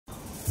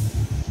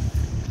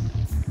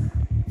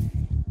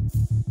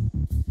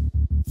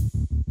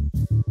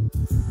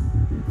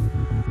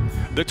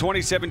The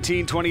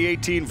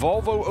 2017-2018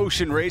 Volvo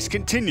Ocean Race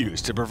continues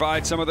to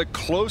provide some of the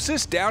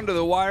closest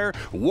down-to-the-wire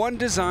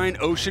one-design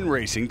ocean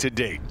racing to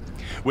date.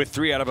 With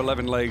 3 out of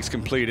 11 legs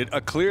completed,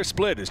 a clear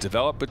split is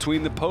developed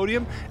between the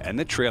podium and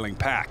the trailing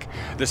pack.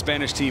 The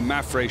Spanish team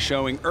Mapfre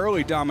showing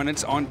early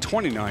dominance on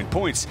 29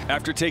 points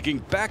after taking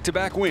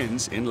back-to-back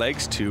wins in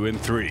legs 2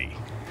 and 3.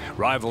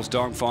 Rivals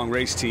Dongfeng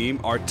Race Team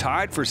are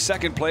tied for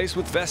second place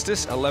with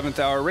Vestas 11th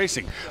Hour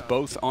Racing,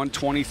 both on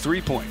 23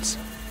 points.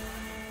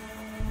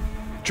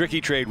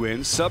 Tricky trade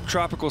winds,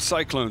 subtropical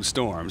cyclone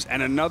storms,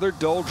 and another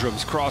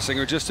doldrums crossing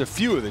are just a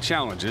few of the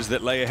challenges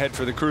that lay ahead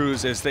for the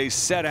crews as they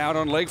set out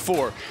on Leg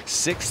 4,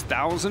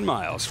 6,000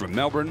 miles from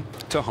Melbourne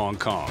to Hong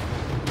Kong.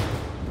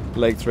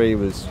 Leg 3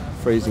 was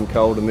freezing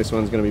cold and this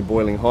one's going to be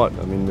boiling hot.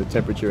 I mean, the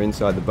temperature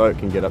inside the boat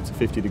can get up to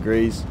 50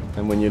 degrees,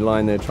 and when you're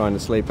lying there trying to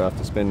sleep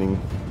after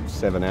spending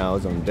 7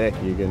 hours on deck,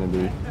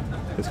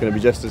 it's going to be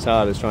just as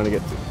hard as trying to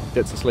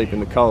get to sleep in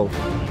the cold.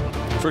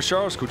 For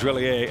Charles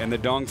Coudrelier and the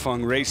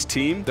Dongfeng Race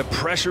Team, the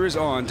pressure is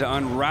on to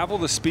unravel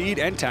the speed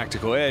and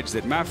tactical edge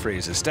that Mapfre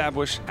has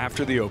established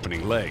after the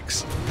opening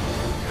legs.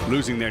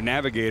 Losing their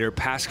navigator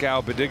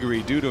Pascal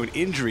Badigary due to an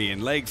injury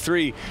in Leg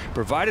 3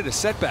 provided a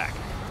setback,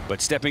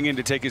 but stepping in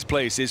to take his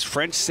place is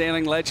French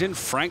sailing legend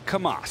Franck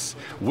Camas,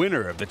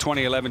 winner of the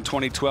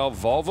 2011-2012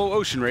 Volvo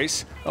Ocean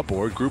Race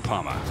aboard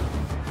Groupama.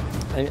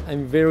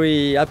 I'm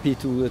very happy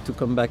to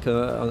come back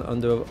on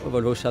the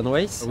Volvo Ocean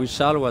Race. With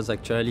Charles was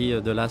actually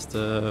the last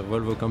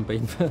Volvo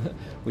campaign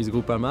with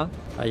Groupama.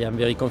 I am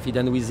very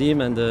confident with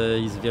him, and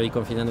he's very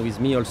confident with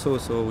me also,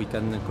 so we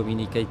can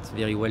communicate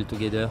very well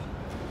together.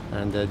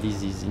 And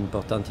this is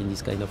important in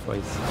this kind of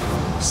race.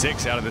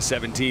 6 out of the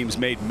 7 teams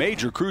made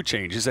major crew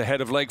changes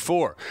ahead of Leg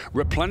 4,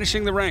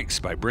 replenishing the ranks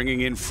by bringing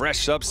in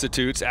fresh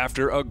substitutes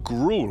after a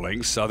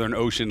grueling Southern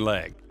Ocean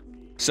leg.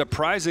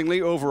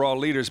 Surprisingly, overall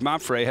leaders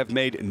Mapfre have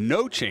made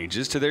no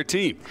changes to their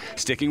team,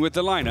 sticking with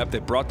the lineup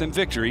that brought them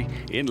victory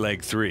in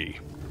Leg 3.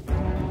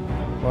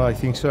 Well, I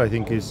think so. I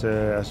think it's,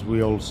 as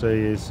we all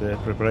say,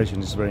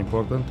 preparation is very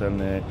important, and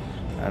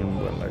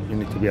well, you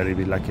need to be a little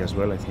bit lucky as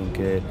well. I think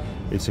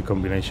it's a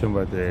combination,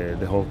 but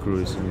the whole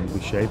crew is in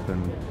good shape,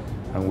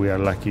 and we are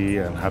lucky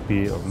and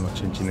happy of not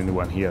changing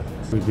anyone here.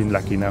 We've been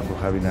lucky enough of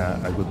having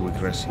a good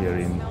week rest here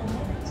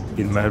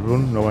in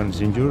Melbourne. No one's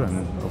injured,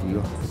 and off we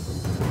go.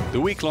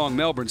 The week-long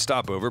Melbourne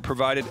stopover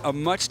provided a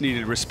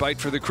much-needed respite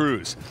for the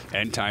crews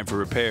and time for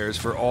repairs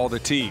for all the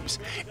teams,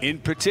 in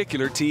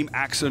particular Team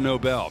Akzo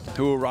Nobel,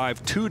 who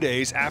arrived 2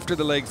 days after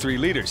the Leg 3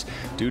 leaders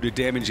due to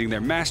damaging their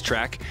mast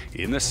track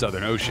in the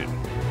Southern Ocean.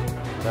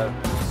 So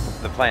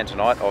the plan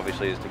tonight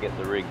obviously is to get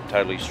the rig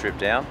totally stripped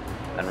down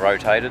and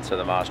rotated so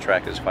the mast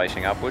track is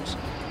facing upwards.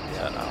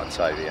 So no, I'd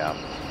say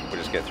we'll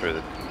just get through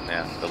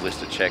the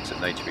list of checks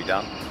that need to be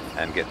done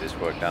and get this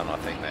work done. I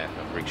think the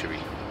rig should be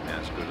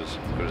as good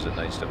as it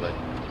needs to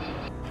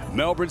be.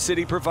 Melbourne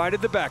City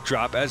provided the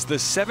backdrop as the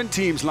 7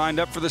 teams lined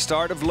up for the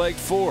start of Leg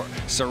 4,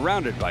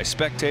 surrounded by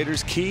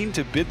spectators keen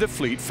to bid the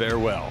fleet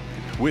farewell.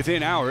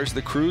 Within hours,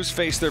 the crews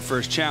faced their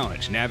first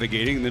challenge,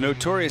 navigating the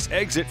notorious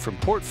exit from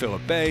Port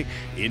Phillip Bay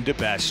into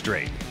Bass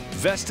Strait.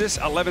 Vestas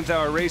 11th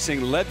Hour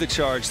Racing led the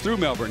charge through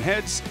Melbourne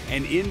Heads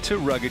and into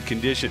rugged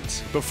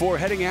conditions, before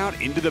heading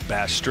out into the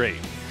Bass Strait.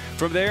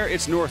 From there,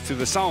 it's north to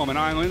the Solomon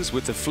Islands,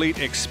 with the fleet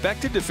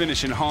expected to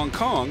finish in Hong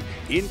Kong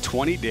in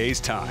 20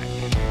 days' time.